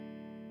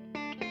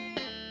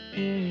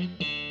Hello,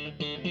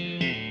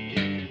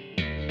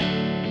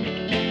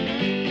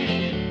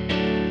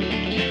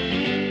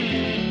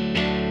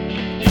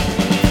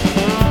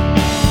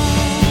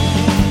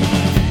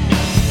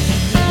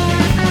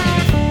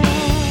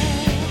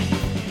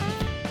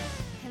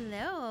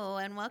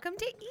 and welcome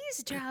to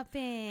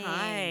Eavesdropping.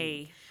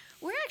 Hi.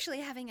 We're actually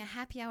having a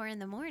happy hour in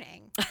the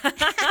morning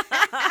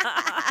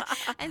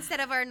instead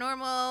of our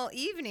normal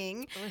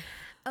evening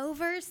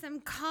over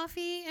some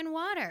coffee and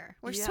water.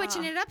 We're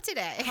switching it up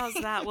today. How's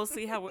that? We'll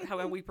see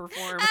how we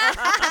perform.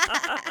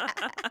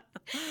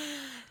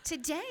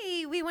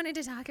 Today, we wanted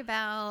to talk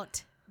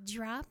about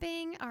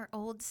dropping our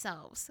old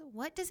selves.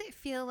 What does it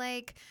feel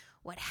like?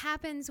 What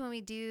happens when we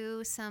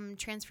do some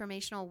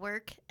transformational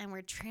work and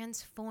we're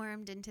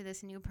transformed into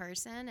this new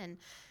person? And,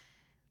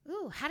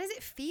 how does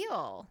it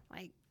feel?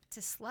 Like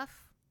to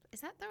slough,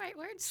 is that the right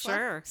word?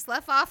 Sure.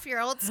 Slough off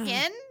your old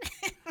skin?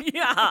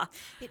 Yeah.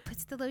 It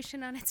puts the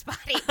lotion on its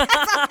body. That's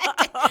all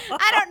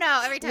I don't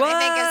know. Every time I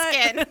think of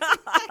skin.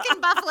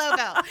 Fucking Buffalo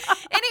Bill.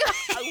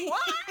 Anyway.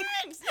 What?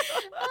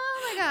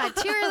 Oh, my God.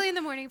 Too early in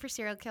the morning for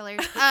serial killers.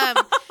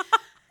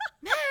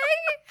 Meg,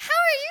 how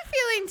are you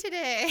feeling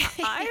today?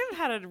 I've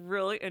had a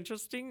really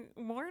interesting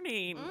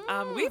morning.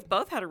 We've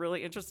both had a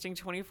really interesting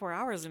 24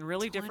 hours in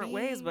really different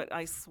ways, but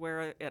I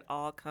swear it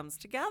all comes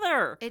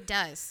together. It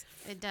does.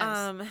 It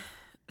does.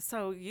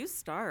 So you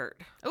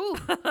start. Ooh.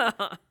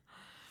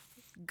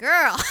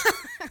 Girl.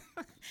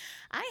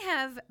 I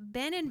have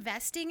been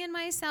investing in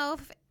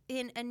myself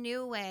in a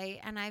new way,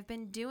 and I've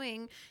been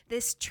doing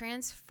this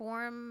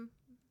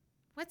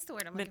what's the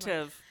word I'm looking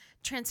for?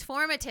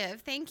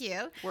 Transformative, thank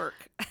you.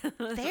 Work.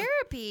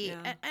 Therapy.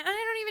 Yeah. And I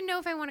don't even know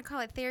if I want to call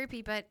it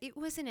therapy, but it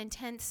was an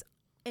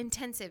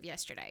intensive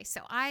yesterday.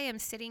 So I am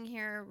sitting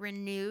here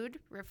renewed,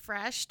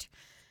 refreshed,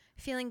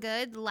 feeling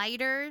good,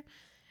 lighter,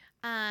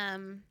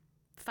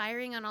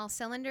 firing on all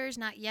cylinders.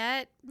 Not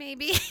yet,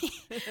 maybe.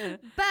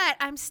 But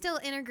I'm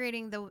still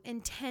integrating the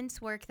intense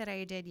work that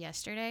I did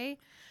yesterday.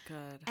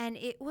 Good. And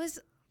it was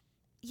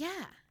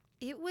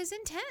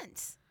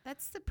intense.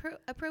 That's the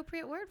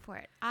appropriate word for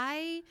it.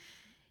 I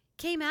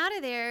came out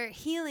of there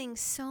healing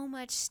so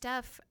much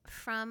stuff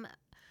from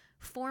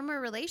former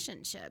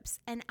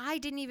relationships, and I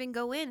didn't even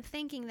go in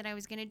thinking that I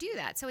was going to do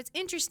that. So it's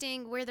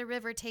interesting where the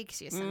river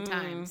takes you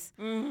sometimes,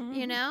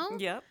 you know?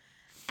 Yep.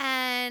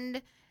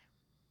 And,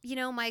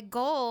 my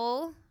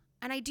goal,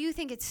 and I do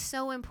think it's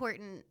so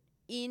important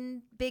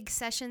in big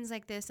sessions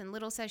like this and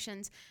little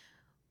sessions,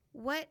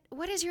 what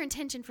is your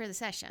intention for the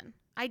session?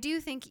 I do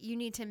think you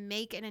need to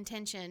make an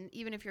intention,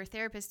 even if your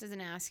therapist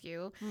doesn't ask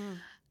you.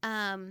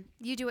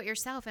 You do it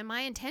yourself. And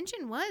my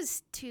intention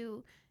was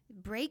to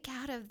break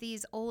out of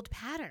these old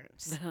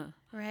patterns,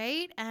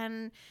 right?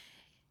 And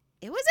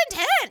it was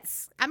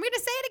intense. I'm going to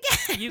say it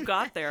again. You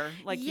got there.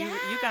 Like you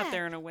got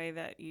there in a way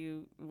that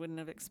you wouldn't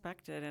have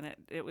expected. And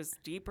it was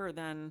deeper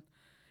than,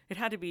 it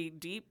had to be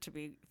deep to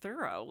be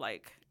thorough,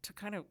 like to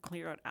kind of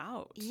clear it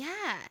out.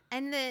 Yeah.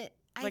 And I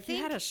think you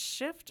had a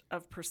shift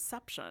of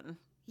perception.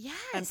 Yes.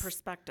 And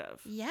perspective.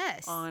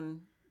 Yes.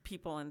 On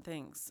people and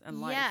things and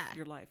life,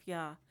 your life.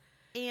 Yeah.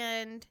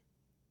 And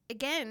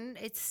again,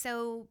 it's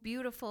so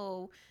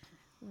beautiful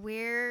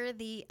where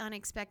the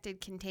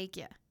unexpected can take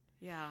you.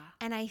 Yeah.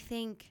 And I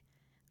think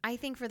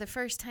for the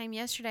first time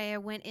yesterday, I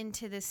went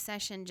into this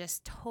session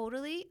just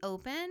totally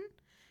open,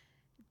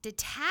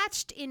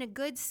 detached in a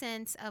good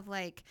sense of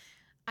like,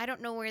 I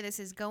don't know where this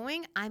is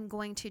going. I'm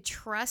going to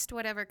trust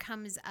whatever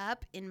comes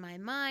up in my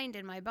mind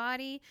and my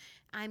body.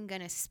 I'm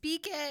going to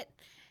speak it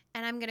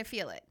and I'm going to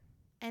feel it.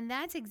 And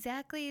that's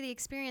exactly the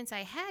experience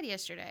I had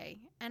yesterday.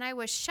 And I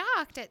was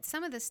shocked at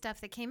some of the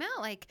stuff that came out,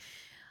 like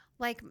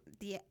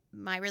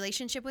my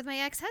relationship with my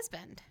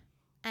ex-husband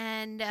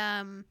and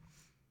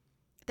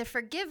the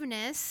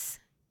forgiveness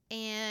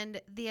and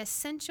the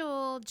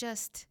essential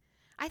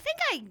I think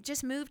I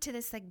just moved to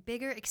this like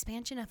bigger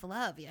expansion of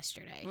love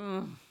yesterday.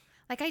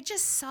 Like I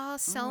just saw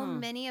so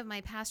many of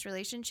my past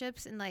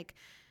relationships and like,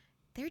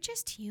 they're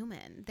just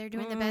human. They're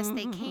doing the best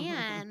they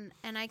can,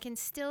 and I can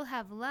still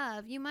have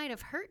love. You might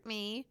have hurt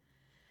me,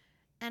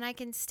 and I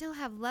can still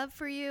have love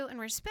for you and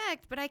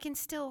respect, but I can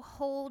still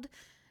hold,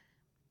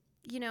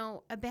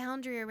 a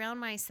boundary around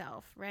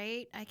myself,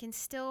 right? I can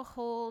still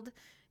hold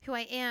who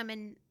I am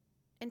and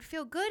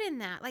feel good in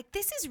that. Like,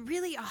 this is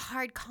really a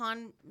hard it's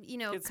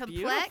complex.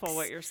 Beautiful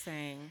what you're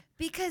saying.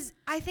 Because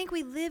I think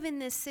we live in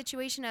this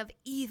situation of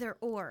either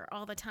or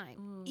all the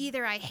time.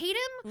 Either I hate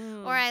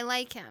him or I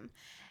like him.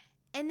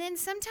 And then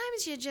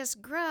sometimes you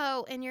just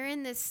grow and you're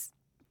in this,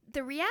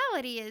 the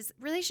reality is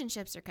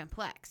relationships are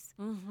complex.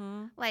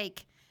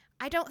 Like,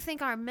 I don't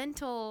think our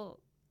mental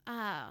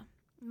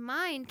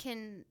mind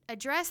can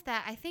address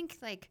that. I think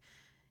like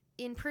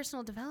in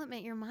personal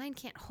development, your mind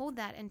can't hold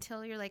that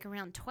until you're like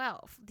around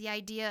 12. The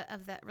idea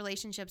of that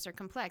relationships are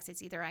complex.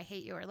 It's either I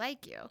hate you or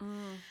like you.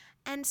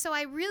 And so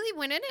I really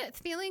went in it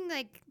feeling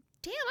like,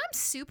 damn, I'm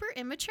super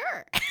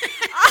immature.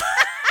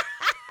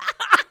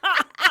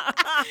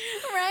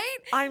 Right?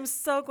 I'm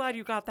so glad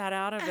you got that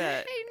out of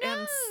it. I know.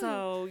 And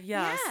so,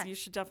 yes, Yeah. you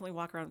should definitely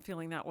walk around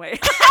feeling that way.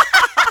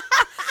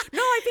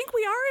 No, I think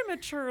we are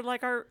immature.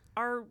 Like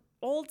our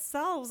old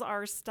selves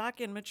are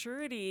stuck in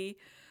maturity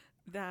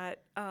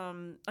that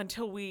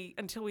until we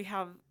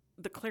have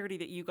the clarity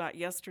that you got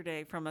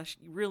yesterday from a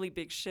really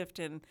big shift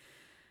in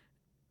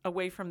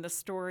away from the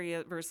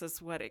story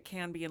versus what it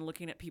can be and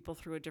looking at people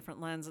through a different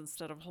lens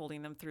instead of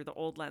holding them through the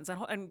old lens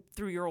and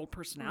through your old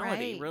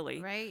personality,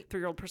 right. through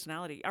your old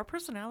personality. Our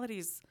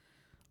personalities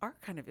are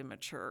kind of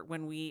immature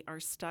when we are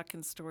stuck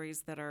in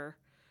stories that are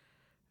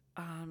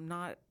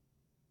not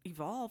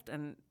evolved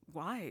and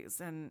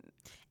wise. And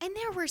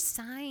there were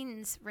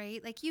signs,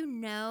 right? Like,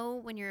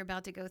 when you're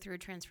about to go through a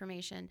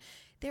transformation,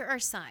 there are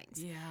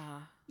signs.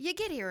 Yeah. You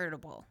get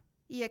irritable.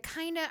 You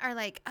kind of are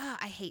like, oh,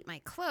 I hate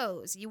my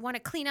clothes. You want to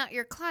clean out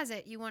your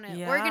closet. You want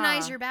to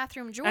organize your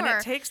bathroom drawer. And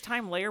it takes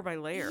time layer by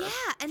layer. Yeah.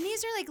 And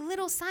these are like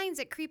little signs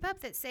that creep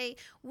up that say,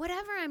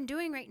 whatever I'm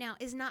doing right now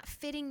is not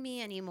fitting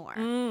me anymore.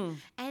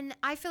 And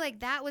I feel like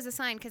that was a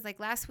sign because like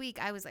last week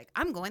I was like,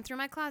 I'm going through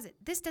my closet.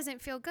 This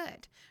doesn't feel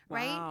good.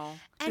 Right. Wow.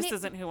 And this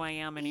isn't who I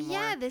am anymore.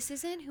 Yeah, this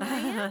isn't who I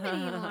am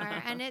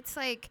anymore. And it's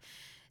like,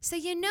 so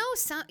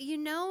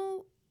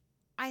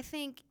I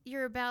think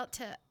you're about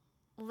to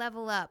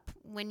level up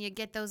when you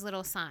get those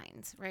little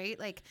signs, right?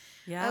 Like,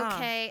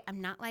 okay,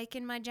 I'm not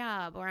liking my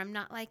job, or I'm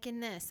not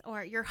liking this,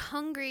 or you're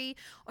hungry,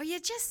 or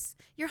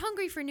you're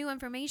hungry for new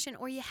information,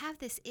 or you have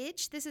this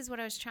itch. This is what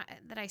I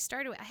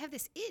started with. I have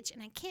this itch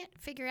and I can't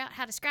figure out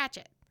how to scratch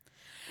it.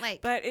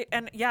 Like,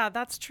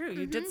 that's true.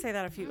 You did say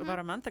that about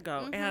a month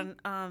ago.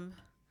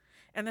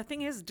 And the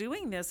thing is,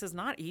 doing this is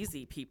not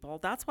easy, people.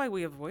 That's why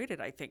we avoid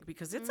it, I think,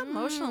 because it's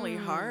emotionally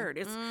hard.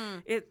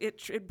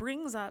 It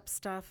brings up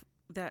stuff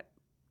that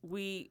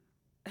we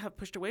have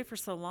pushed away for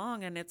so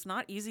long, and it's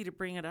not easy to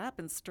bring it up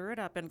and stir it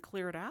up and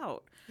clear it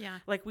out. Yeah.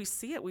 Like we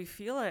see it, we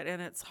feel it,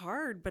 and it's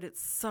hard, but it's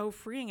so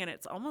freeing, and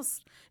it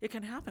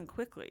can happen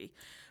quickly.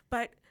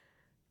 But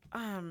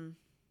I'm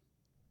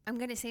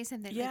going to say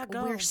something. Yeah, like,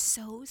 go. We're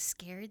so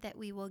scared that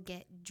we will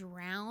get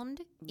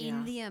drowned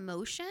in the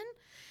emotion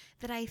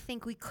that I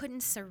think we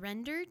couldn't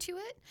surrender to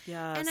it.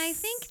 Yes. And I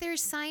think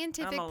there's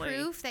scientific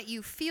proof that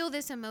you feel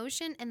this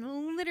emotion,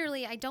 and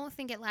literally, I don't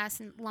think it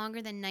lasts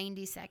longer than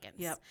 90 seconds.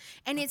 Yep.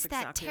 And it's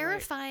that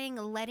terrifying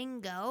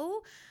letting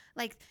go,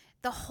 like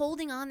the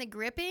holding on, the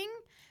gripping,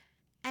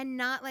 and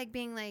not like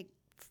being like,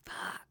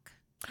 fuck.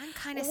 I'm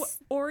kind of...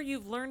 Or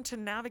you've learned to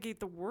navigate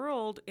the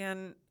world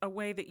in a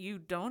way that you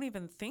don't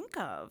even think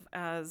of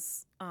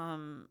as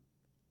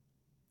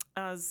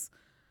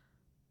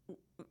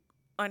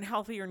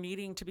unhealthy or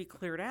needing to be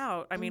cleared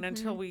out. I mean,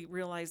 until we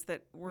realize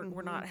that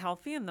we're not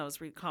healthy in those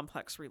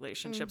complex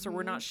relationships, or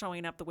we're not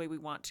showing up the way we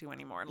want to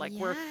anymore. Like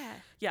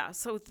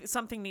so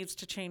something needs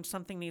to change.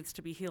 Something needs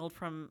to be healed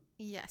from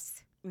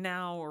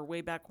now or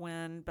way back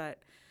when. But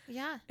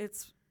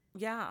it's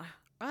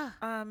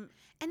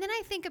and then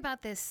I think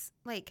about this,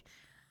 like,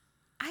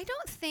 I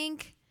don't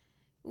think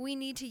we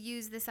need to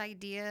use this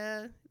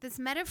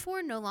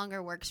metaphor no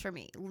longer works for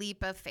me.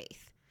 Leap of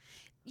faith.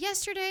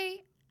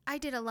 Yesterday, I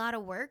did a lot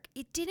of work.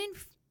 It didn't,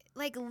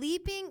 like,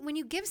 leaping, when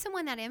you give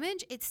someone that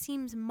image, it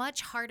seems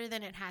much harder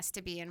than it has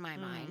to be in my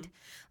mind.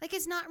 Like,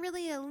 it's not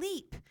really a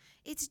leap.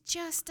 It's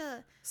just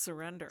a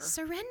surrender.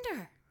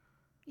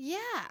 Yeah.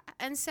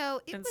 And so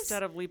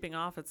instead of leaping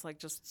off, it's like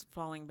just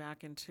falling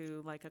back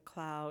into like a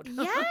cloud.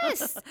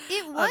 Yes,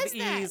 it was of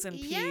ease and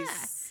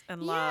peace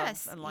and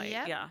love and light.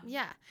 Yep.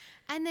 Yeah.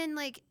 And then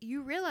like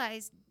you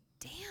realize,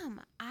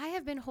 damn, I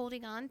have been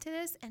holding on to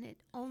this and it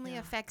only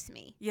affects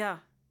me. Yeah.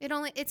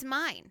 It's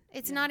mine.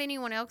 It's not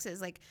anyone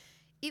else's. Like,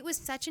 it was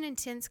such an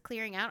intense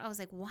clearing out. I was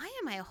like, why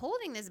am I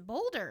holding this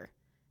boulder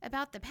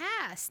about the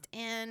past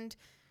and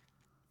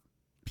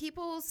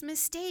people's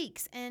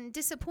mistakes and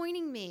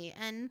disappointing me?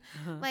 And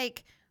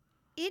like,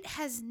 it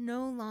has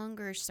no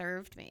longer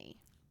served me.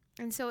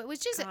 And so it was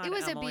just, God, it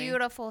was Emily, a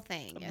beautiful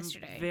thing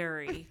yesterday.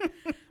 Very,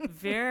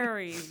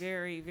 very,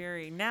 very,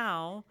 very.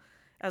 Now,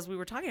 as we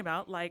were talking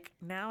about, like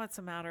now it's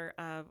a matter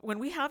of when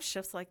we have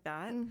shifts like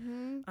that,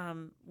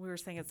 we were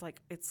saying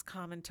it's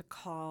common to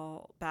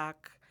call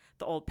back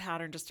the old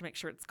pattern just to make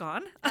sure it's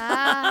gone,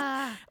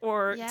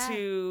 or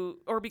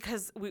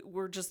because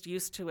we're just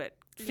used to it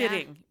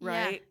fitting,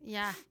 right?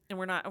 Yeah. And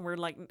we're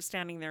like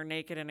standing there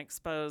naked and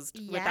exposed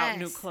without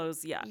new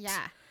clothes yet.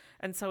 Yeah.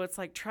 And so it's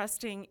like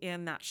trusting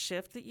in that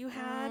shift that you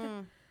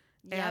had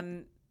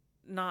and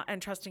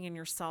trusting in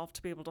yourself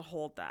to be able to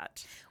hold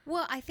that.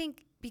 Well, I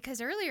think because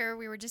earlier,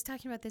 we were just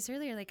talking about this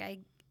earlier, like I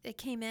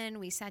came in,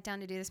 we sat down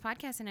to do this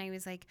podcast and I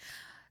was like,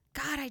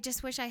 God, I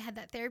just wish I had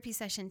that therapy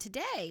session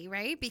today,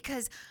 right?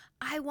 Because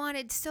I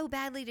wanted so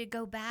badly to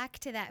go back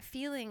to that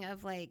feeling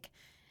of like,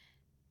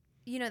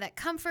 you know, that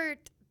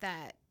comfort,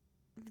 that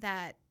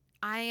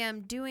I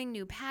am doing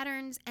new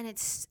patterns. And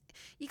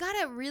you got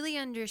to really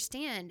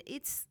understand,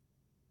 it's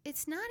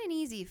it's not an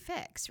easy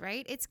fix,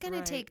 right? It's going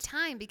to take Right.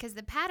 time because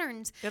the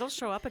patterns. It'll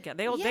show up again.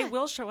 They Yeah.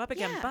 will show up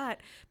again, Yeah.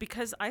 but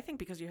because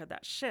you had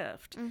that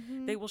shift,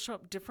 Mm-hmm. they will show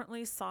up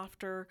differently,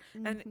 softer,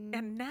 Mm-hmm.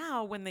 and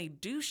now when they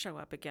do show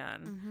up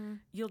again,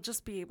 you'll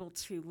just be able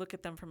to look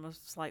at them from a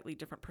slightly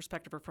different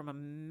perspective or from a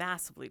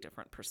massively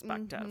different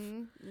perspective.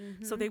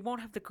 Mm-hmm. So they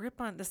won't have the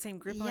same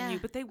grip on Yeah. you,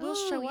 but they will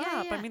Ooh, show yeah,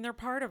 up. yeah. I mean, they're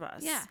part of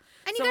us. Yeah.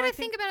 And So you got I to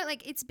think about it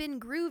like it's been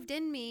grooved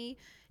in me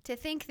to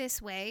think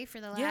this way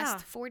for the last Yeah.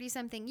 40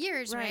 something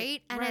years, Right,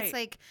 right? And right. it's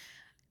like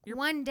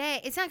one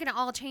day, it's not going to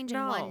all change in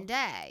No. one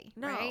day,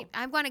 No. right?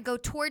 I want to go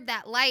toward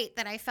that light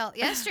that I felt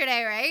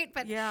yesterday, right?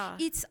 But Yeah.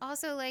 it's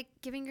also like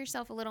giving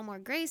yourself a little more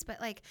grace. But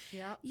like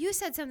Yeah. you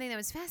said something that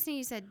was fascinating.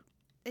 You said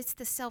it's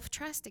the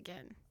self-trust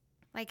again.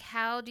 Like,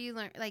 how do you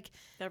learn? Like,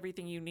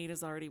 Everything you need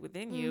is already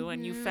within you,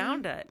 and you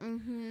found it.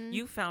 mm-hmm.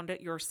 You found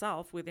it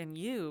yourself within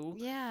you.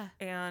 Yeah.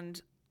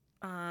 And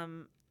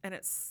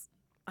it's,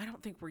 I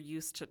don't think we're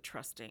used to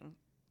trusting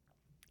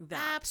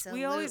that.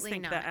 We always Absolutely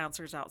think not. that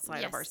answer's outside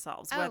Yes. of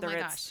ourselves, Oh whether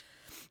my it's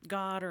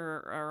God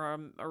or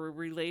a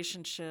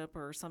relationship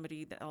or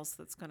somebody else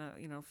that's gonna,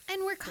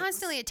 And we're fix-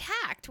 constantly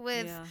attacked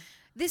with, Yeah.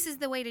 this is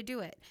the way to do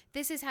it.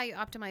 This is how you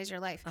optimize your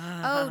life.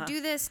 Oh,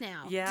 do this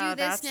now. Yeah, do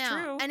this that's now.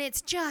 true. And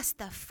it's just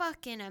the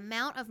fucking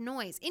amount of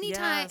noise.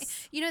 Anytime,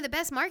 Yes. the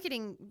best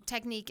marketing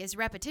technique is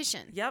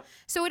repetition. Yep.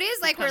 So it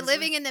is like we're Becomes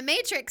living in the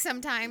matrix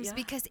sometimes Yeah.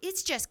 because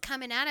it's just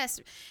coming at us.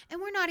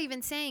 And we're not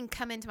even saying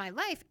come into my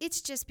life.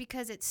 It's just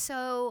because it's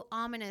so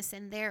ominous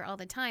and there all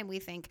the time. We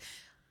think,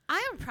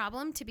 I have a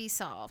problem to be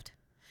solved.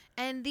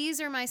 And these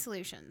are my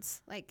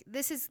solutions. Like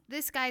this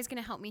guy's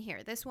going to help me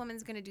here. This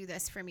woman's going to do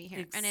this for me here.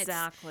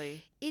 Exactly.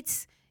 And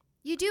it's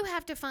you do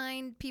have to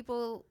find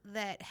people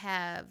that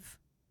have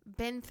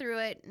been through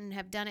it and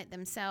have done it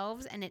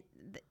themselves, and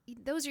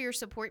those are your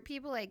support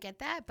people. I get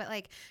that, but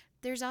like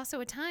there's also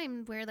a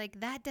time where like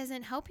that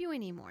doesn't help you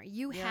anymore.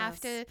 You have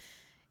to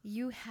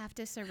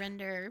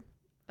surrender.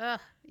 Ugh,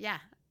 yeah.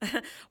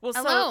 Well,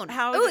 Alone. So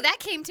how Oh, that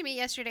came to me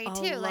yesterday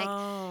too. Like,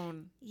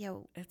 alone. you're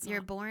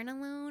all- born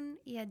alone,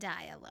 you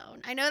die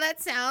alone. I know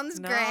that sounds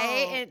No,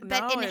 great, no,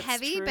 and it's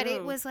heavy, but it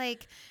true. was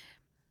like,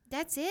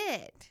 that's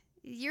it.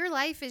 Your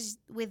life is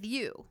with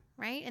you,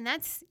 right? And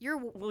that's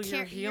your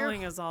Your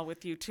healing is all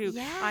with you too.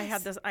 Yes.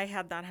 I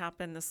had that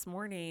happen this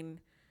morning.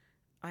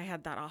 I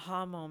had that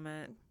aha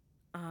moment.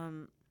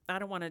 I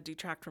don't want to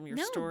detract from your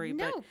story,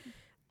 no.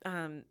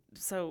 but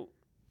so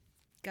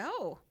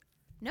Go.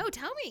 No,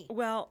 tell me.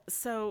 well,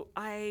 so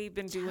I've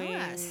been Tell doing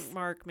us.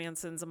 Mark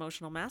Manson's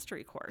emotional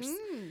mastery course,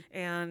 Mm.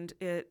 and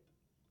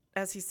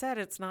as he said,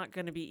 it's not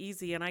going to be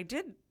easy. And I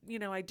did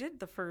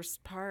the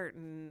first part,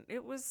 and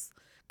it was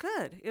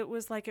good. It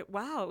was like it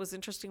was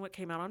interesting what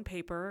came out on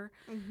paper,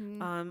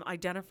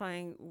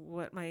 identifying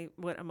what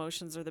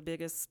emotions are the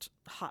biggest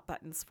hot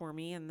buttons for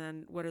me, and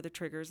then what are the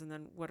triggers, and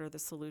then what are the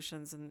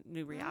solutions and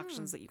new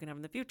reactions that you can have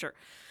in the future,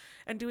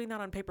 and doing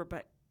that on paper.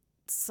 But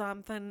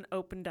something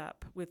opened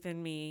up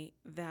within me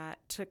that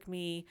took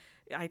me.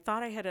 I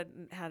thought I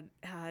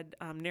had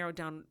narrowed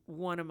down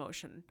one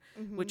emotion,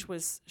 which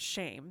was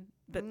shame.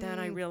 But then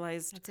I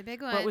realized That's a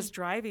big one. what was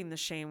driving the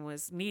shame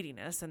was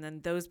neediness, and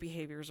then those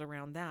behaviors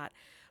around that.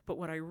 But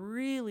what I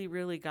really,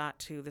 really got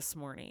to this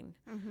morning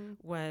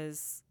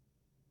was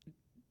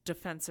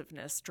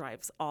defensiveness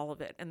drives all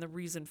of it, and the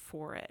reason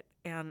for it.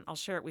 And I'll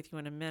share it with you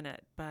in a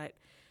minute. But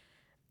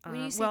when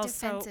you say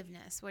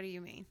defensiveness, what do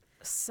you mean?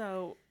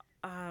 So.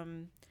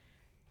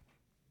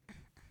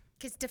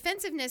 Because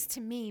defensiveness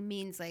to me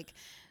means like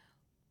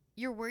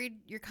you're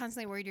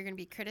constantly worried you're going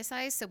to be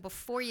criticized. So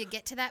before you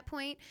get to that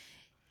point,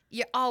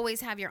 you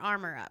always have your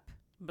armor up.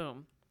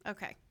 Boom.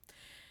 Okay.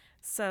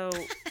 So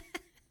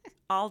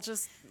I'll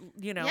just,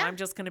 Yeah. I'm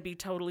just going to be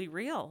totally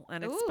real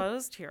and Ooh.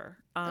 exposed here.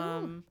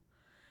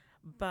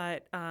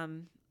 But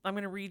I'm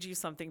going to read you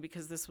something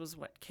because this was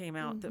what came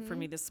out for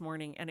me this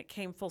morning, and it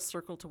came full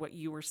circle to what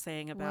you were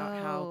saying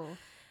about how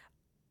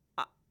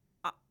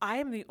I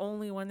am the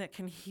only one that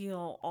can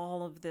heal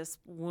all of this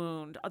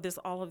wound,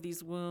 all of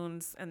these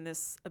wounds and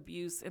this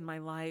abuse in my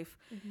life.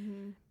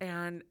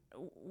 And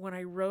when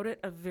I wrote it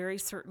a very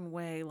certain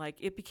way, like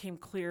it became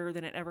clearer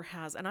than it ever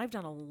has. And I've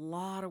done a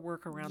lot of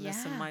work around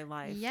this in my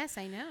life. Yes,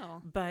 I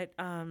know. But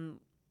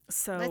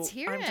so Let's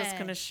hear I'm just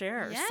going to it.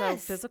 share. So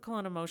Yes. physical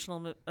and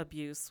emotional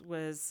abuse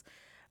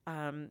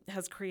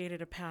has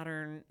created a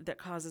pattern that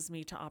causes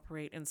me to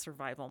operate in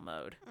survival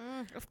mode.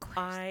 Of course.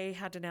 I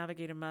had to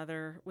navigate a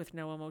mother with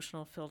no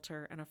emotional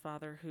filter and a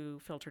father who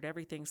filtered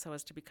everything so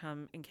as to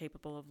become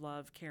incapable of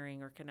love,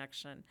 caring, or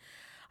connection.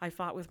 I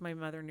fought with my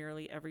mother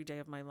nearly every day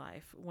of my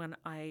life. When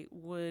I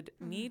would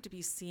need to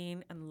be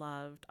seen and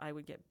loved, I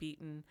would get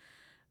beaten,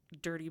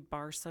 dirty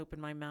bar soap in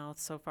my mouth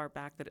so far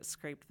back that it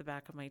scraped the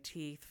back of my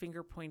teeth,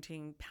 finger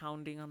pointing,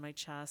 pounding on my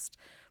chest,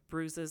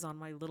 bruises on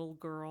my little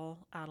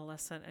girl,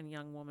 adolescent, and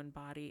young woman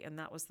body. And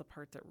that was the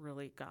part that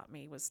really got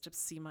me, was to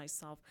see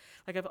myself.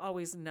 Like, I've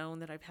always known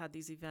that I've had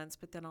these events,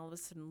 but then all of a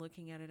sudden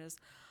looking at it as,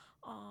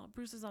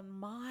 bruises on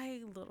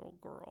my little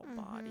girl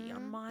body,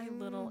 on my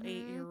little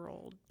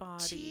 8-year-old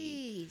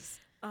body. Jeez.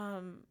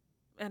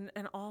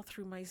 and all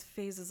through my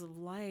phases of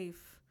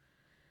life,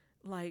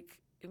 like,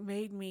 it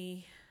made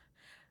me,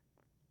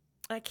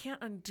 I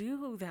can't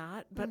undo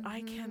that, but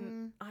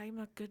I'm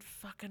a good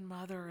fucking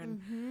mother,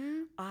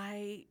 and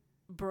I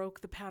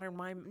broke the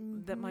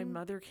pattern that my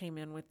mother came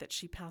in with, that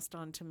she passed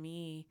on to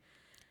me.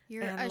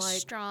 You're and a like,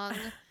 strong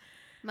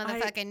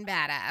motherfucking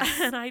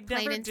badass. And I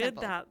Plain never and did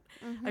simple. that.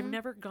 I've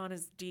never gone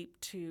as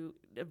deep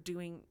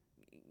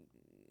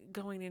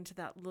going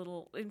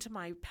into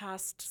my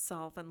past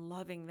self and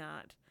loving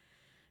that,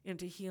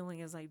 into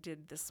healing, as I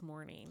did this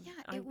morning. Yeah,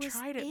 I've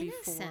tried it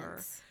before.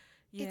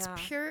 Yeah, it's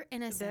pure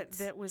innocence.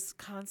 That was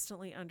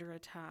constantly under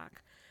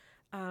attack.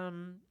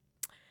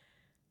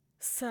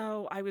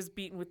 So I was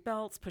beaten with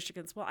belts, pushed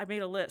against wall. I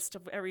made a list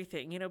of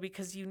everything,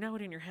 because you know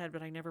it in your head,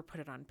 but I never put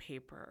it on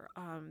paper.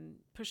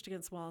 Pushed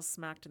against walls,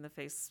 smacked in the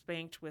face,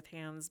 spanked with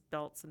hands,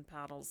 belts, and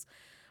paddles.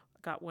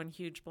 Got one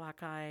huge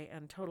black eye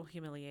and total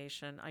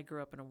humiliation. I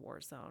grew up in a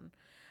war zone.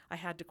 I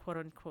had to, quote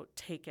unquote,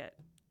 take it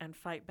and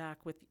fight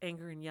back with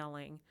anger and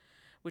yelling,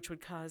 which would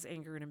cause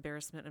anger and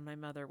embarrassment in my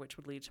mother, which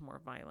would lead to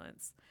more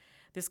violence.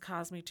 This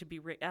caused me to be,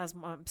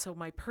 so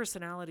my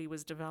personality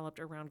was developed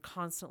around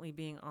constantly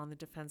being on the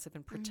defensive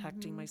and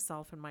protecting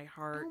myself and my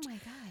heart. Oh my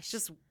gosh.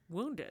 Just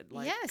wounded.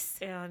 Yes.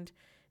 And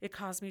it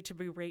caused me to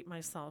berate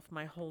myself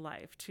my whole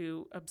life,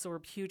 to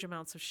absorb huge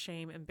amounts of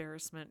shame,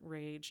 embarrassment,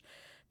 rage,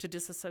 to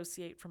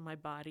disassociate from my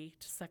body,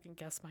 to second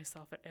guess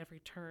myself at every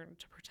turn,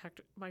 to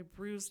protect my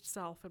bruised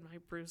self and my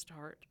bruised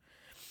heart.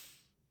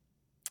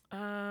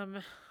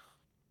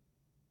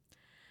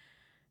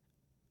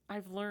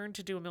 I've learned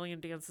to do a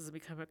million dances and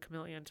become a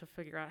chameleon to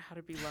figure out how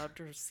to be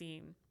loved or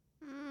seen.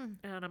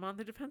 And I'm on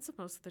the defensive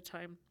most of the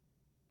time,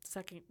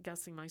 second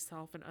guessing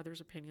myself and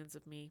others' opinions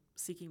of me,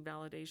 seeking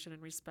validation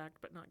and respect,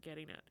 but not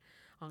getting it.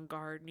 On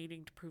guard,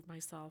 needing to prove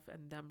myself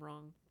and them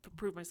wrong,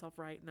 prove myself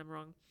right and them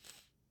wrong.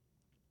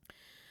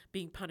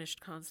 Being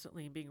punished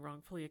constantly and being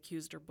wrongfully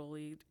accused or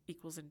bullied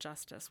equals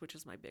injustice, which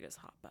is my biggest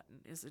hot button,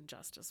 is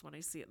injustice. When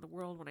I see it in the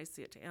world, when I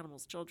see it to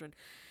animals, children,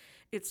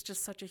 it's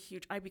just such a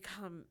huge, I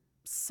become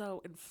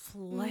so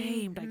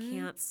inflamed. I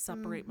can't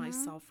separate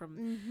myself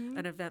from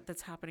an event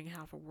that's happening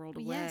half a world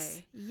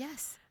away.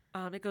 Yes.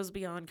 It goes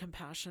beyond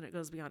compassion. It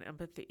goes beyond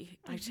empathy.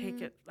 I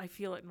take it, I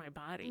feel it in my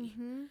body.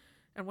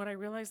 And what I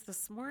realized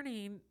this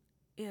morning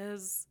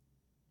is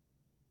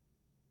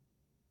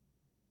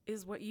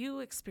what you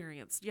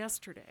experienced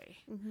yesterday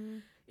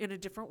in a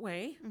different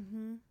way.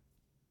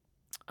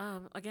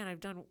 Again,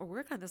 I've done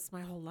work on this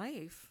my whole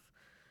life.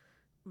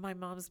 My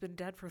mom's been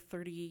dead for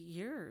 30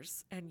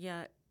 years, and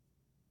yet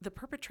the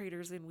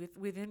perpetrator's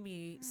within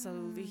me,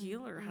 so the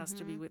healer has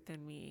to be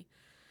within me.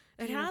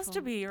 It has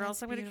to be, or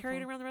else I'm going to carry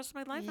it around the rest of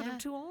my life, and I'm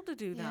too old to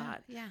do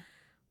that. Yeah.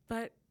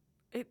 But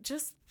it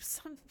just,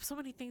 so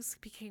many things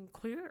became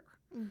clear.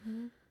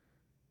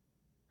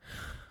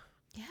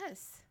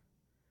 Yes.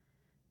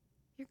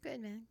 You're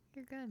good, man.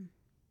 You're good.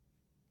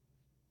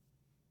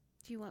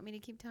 Do you want me to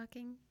keep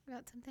talking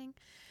about something?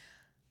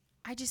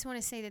 I just want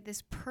to say that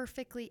this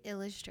perfectly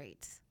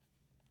illustrates,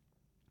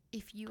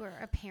 if you are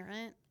a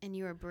parent and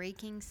you are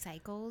breaking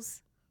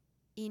cycles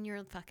in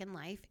your fucking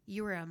life,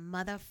 you are a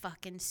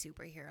motherfucking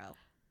superhero.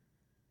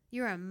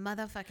 You're a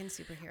motherfucking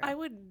superhero. I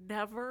would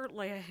never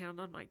lay a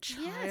hand on my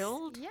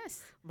child,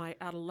 yes. my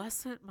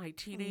adolescent, my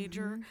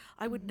teenager.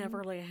 I would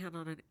never lay a hand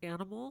on an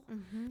animal.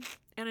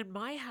 And in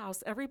my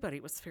house, everybody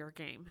was fair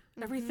game.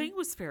 Everything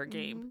was fair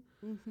game.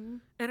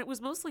 And it was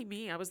mostly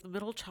me. I was the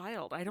middle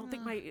child. I don't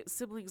think my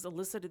siblings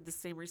elicited the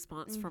same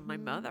response from my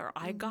mother.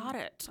 I got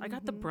it. I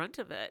got the brunt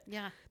of it.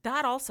 Yeah.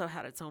 That also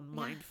had its own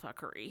mind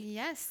fuckery.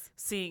 Yes.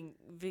 Seeing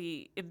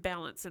the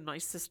imbalance in my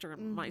sister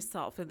and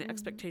myself and the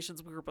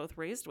expectations we were both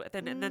raised with.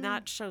 And then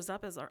that shows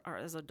up as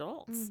as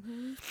adults.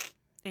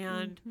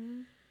 And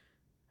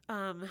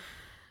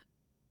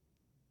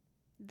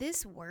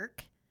this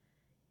work,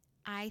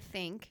 I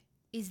think,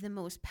 is the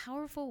most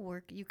powerful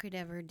work you could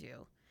ever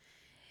do.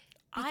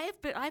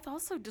 I've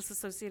also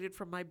disassociated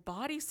from my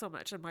body so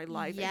much in my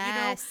life.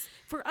 Yes. And,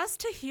 for us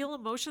to heal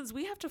emotions,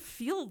 we have to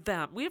feel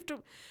them. We have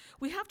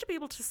to be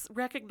able to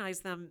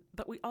recognize them,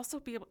 but we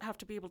also have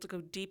to be able to go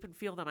deep and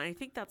feel them. And I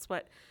think that's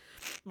what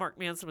Mark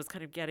Manson was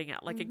kind of getting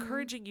at, like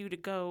encouraging you to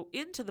go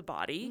into the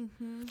body,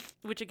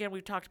 which again,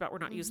 we've talked about, we're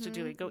not used to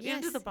doing. Go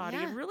into the body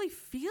and really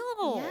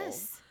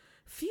feel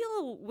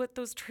what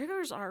those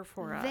triggers are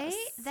for us.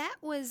 That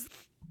was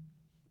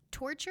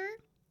torture,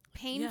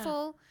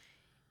 painful.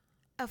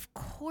 Of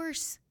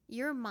course,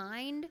 your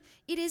mind,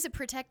 it is a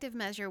protective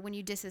measure when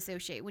you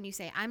disassociate, when you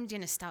say, I'm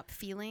going to stop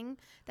feeling.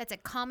 That's a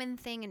common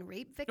thing in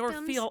rape victims.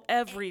 Or feel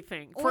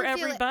everything for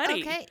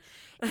everybody. Okay.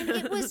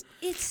 And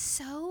it's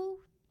so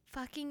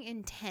fucking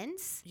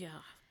intense. Yeah.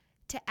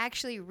 To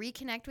actually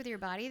reconnect with your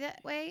body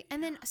that way.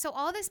 And then, so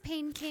all this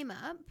pain came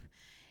up,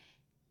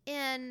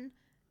 and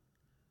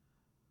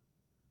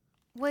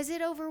was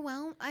it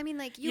overwhelming? I mean,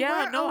 like,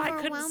 I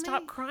couldn't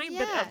stop crying.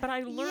 But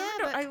I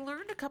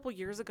learned a couple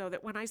years ago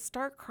that when I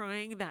start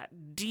crying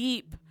that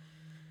deep,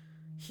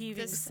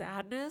 heaving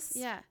sadness,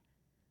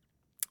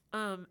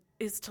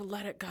 is to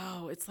let it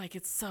go. It's like,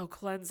 it's so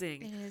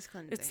cleansing. It is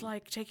cleansing. It's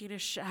like taking a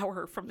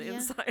shower from the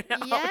inside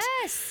out.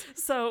 Yes.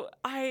 So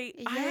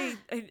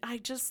I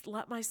just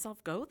let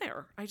myself go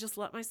there. I just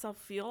let myself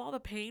feel all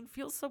the pain,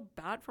 feel so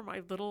bad for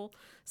my little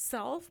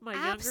self, my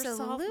younger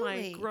self,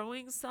 my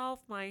growing self,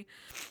 my,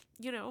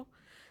 you know,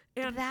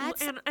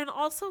 and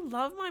also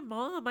love my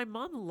mom. My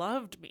mom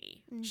loved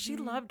me. She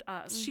loved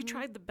us. She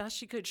tried the best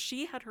she could.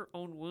 She had her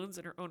own wounds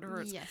and her own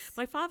hurts. Yes.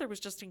 My father was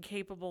just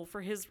incapable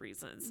for his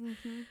reasons.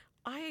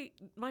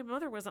 My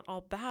mother wasn't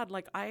all bad.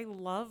 Like, I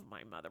love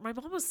my mother. My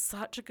mom was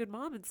such a good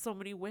mom in so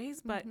many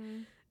ways, but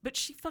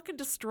she fucking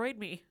destroyed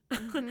me.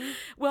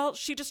 Well,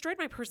 she destroyed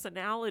my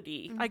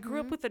personality. I grew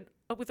up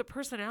with a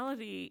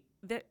personality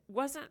that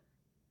wasn't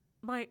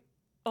my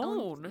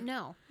own.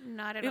 No,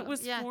 not at all. It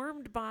was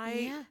formed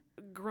by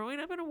growing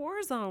up in a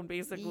war zone,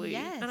 basically.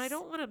 Yes. And I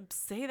don't want to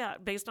say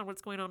that based on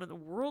what's going on in the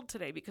world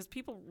today, because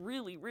people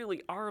really,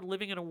 really are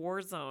living in a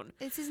war zone.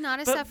 This is not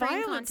a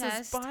suffering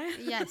contest.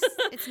 Yes,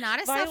 it's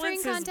not a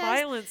suffering contest.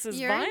 Violence is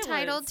you're violence.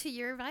 Entitled to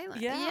your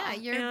violence. Yeah,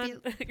 you're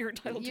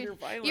entitled to your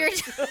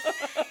violence.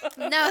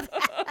 No,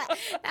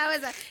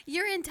 that was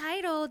you're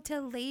entitled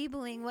to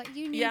labeling what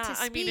you need to speak.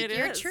 I mean, it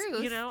your is,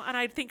 truth. you know, and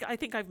I think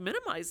I've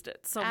minimized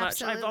it so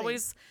much. I've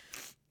always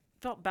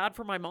felt bad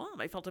for my mom.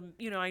 I felt,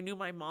 I knew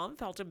my mom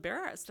felt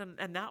embarrassed,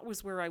 and that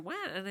was where I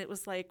went. And it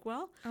was like,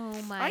 well,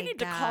 I need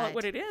to call it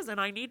what it is,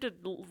 and I need to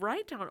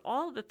write down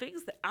all the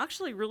things that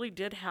actually really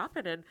did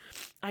happen.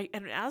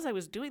 And as I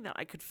was doing that,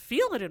 I could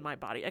feel it in my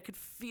body. I could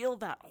feel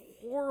that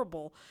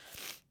horrible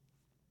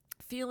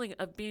feeling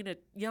of being a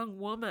young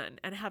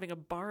woman and having a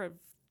bar of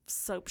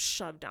soap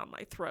shoved down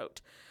my throat,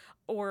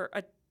 or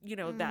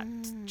that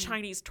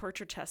Chinese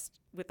torture test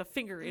with a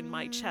finger in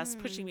my chest,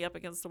 pushing me up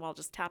against the wall,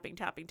 just tapping.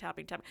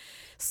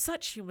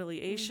 Such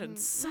humiliation,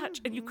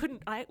 and you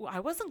couldn't, I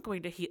wasn't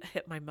going to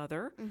hit my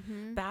mother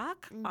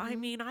back. I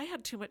mean, I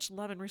had too much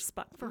love and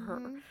respect for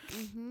her.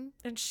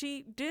 And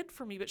she did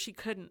for me, but she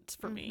couldn't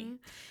for me.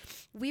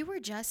 We were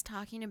just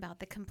talking about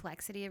the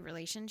complexity of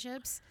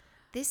relationships.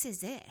 This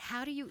is it.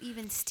 How do you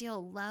even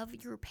still love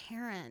your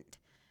parent,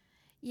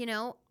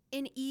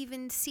 and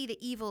even see the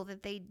evil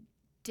that they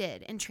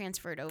did and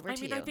transferred over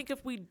to you? I mean, I think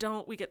if we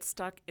don't, we get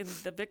stuck in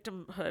the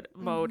victimhood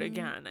mode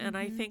again. And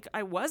I think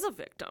I was a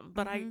victim,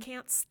 but I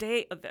can't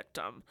stay a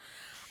victim.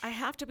 I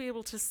have to be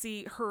able to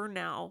see her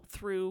now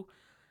through,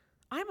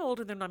 I'm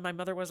older than my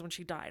mother was when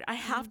she died. I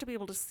have to be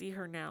able to see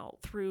her now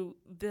through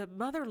the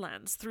mother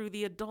lens, through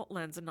the adult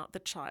lens, and not the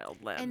child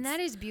lens. And that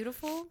is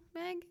beautiful,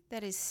 Meg.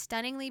 That is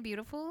stunningly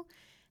beautiful.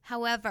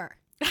 However,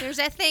 there's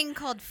a thing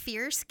called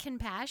fierce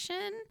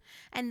compassion,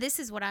 and this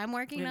is what I'm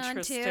working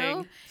on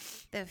too.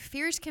 The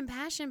fierce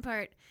compassion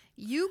part,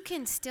 you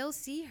can still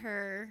see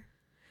her.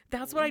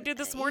 That's what I did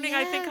this morning.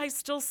 I think I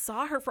still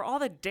saw her for all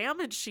the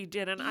damage she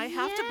did, and I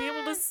have to be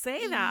able to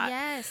say that.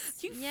 Yes.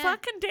 You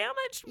fucking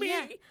damaged me.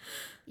 Yeah.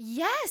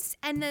 Yes.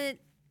 And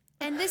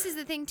this is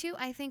the thing too.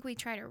 I think we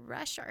try to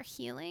rush our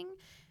healing.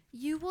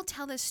 You will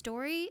tell the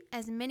story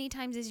as many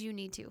times as you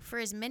need to, for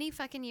as many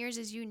fucking years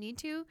as you need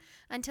to,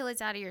 until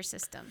it's out of your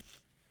system.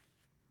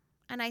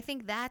 And I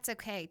think that's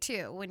okay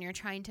too, when you're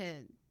trying to,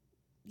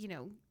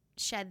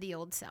 shed the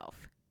old self.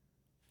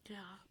 Yeah.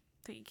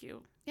 Thank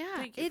you. Yeah.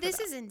 Thank you This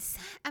is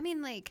insane. I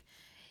mean, like,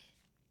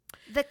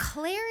 the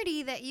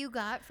clarity that you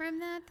got from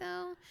that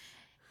though.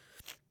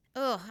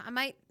 Oh,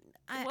 I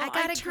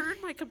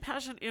turned my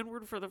compassion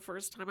inward for the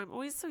first time. I'm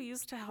always so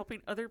used to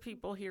helping other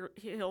people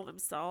heal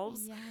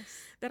themselves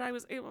that I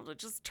was able to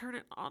just turn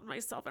it on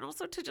myself, and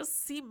also to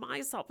just see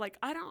myself. Like,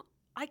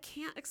 I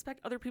can't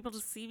expect other people to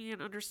see me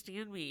and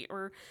understand me,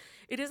 or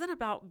it isn't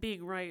about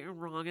being right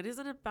and wrong. It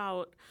isn't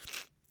about,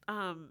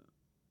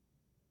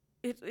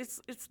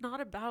 it's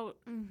not about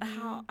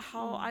how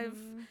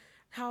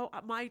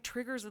my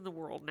triggers in the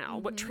world now,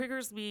 what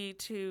triggers me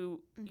to,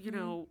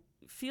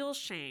 feel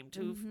shame,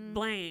 to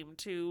blame,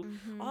 to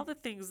all the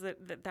things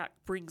that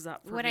brings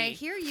up for what me. I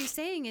hear you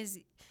saying is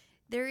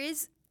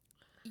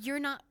you're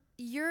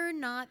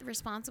not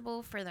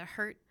responsible for the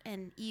hurt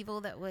and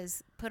evil that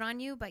was put on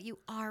you, but you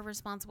are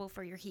responsible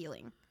for your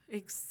healing.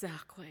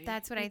 Exactly.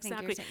 That's what I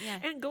think you're saying. Yeah.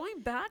 And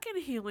going back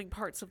and healing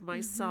parts of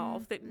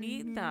myself that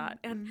need that,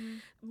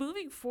 and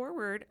moving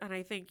forward. And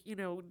I think,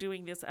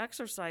 doing this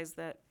exercise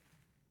that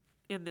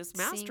in this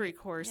mastery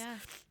course,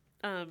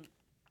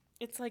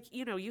 it's like,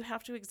 you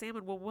have to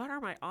examine, well, what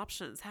are my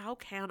options? How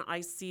can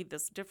I see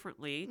this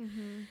differently?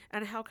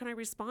 And how can I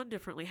respond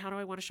differently? How do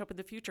I want to show up in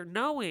the future?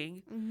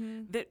 Knowing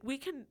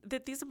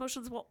that these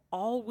emotions will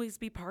always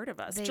be part of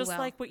us. Just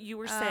like what you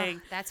were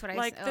saying. That's what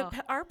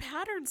our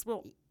patterns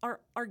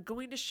are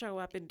going to show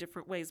up in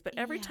different ways. But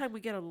every time we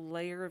get a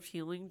layer of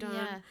healing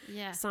done,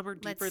 some are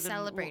deeper Let's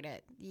celebrate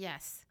it.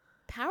 Yes.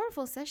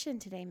 Powerful session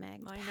today,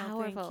 Meg. I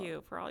know. Thank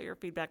you for all your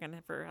feedback and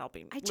for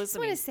helping. I just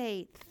want to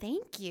say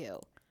thank you.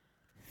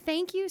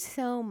 Thank you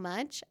so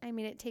much. I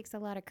mean, it takes a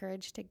lot of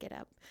courage to get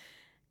up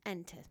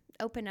and to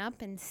open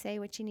up and say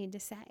what you need to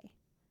say.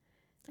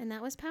 And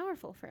that was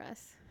powerful for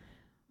us.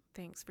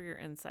 Thanks for your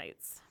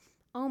insights.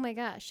 Oh my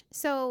gosh.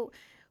 So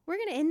we're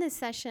going to end this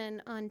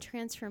session on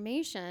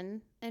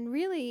transformation. And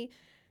really,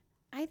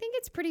 I think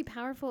it's pretty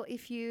powerful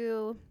if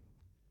you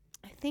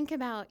think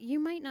about, you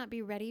might not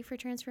be ready for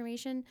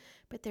transformation,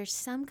 but there's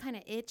some kind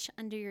of itch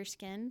under your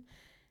skin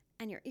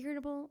and you're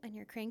irritable and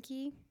you're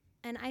cranky.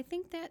 And I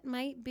think that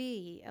might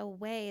be a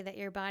way that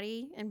your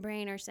body and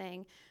brain are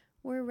saying,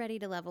 we're ready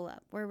to level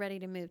up. We're ready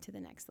to move to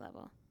the next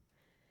level.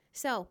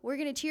 So we're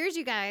going to cheers,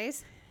 you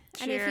guys.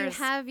 Cheers. And if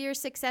you have your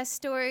success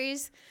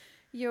stories,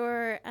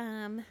 your,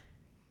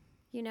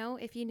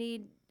 if you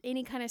need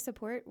any kind of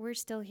support, we're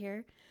still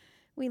here.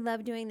 We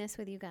love doing this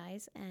with you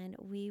guys, and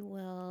we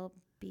will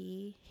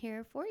be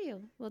here for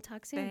you. We'll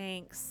talk soon.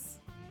 Thanks.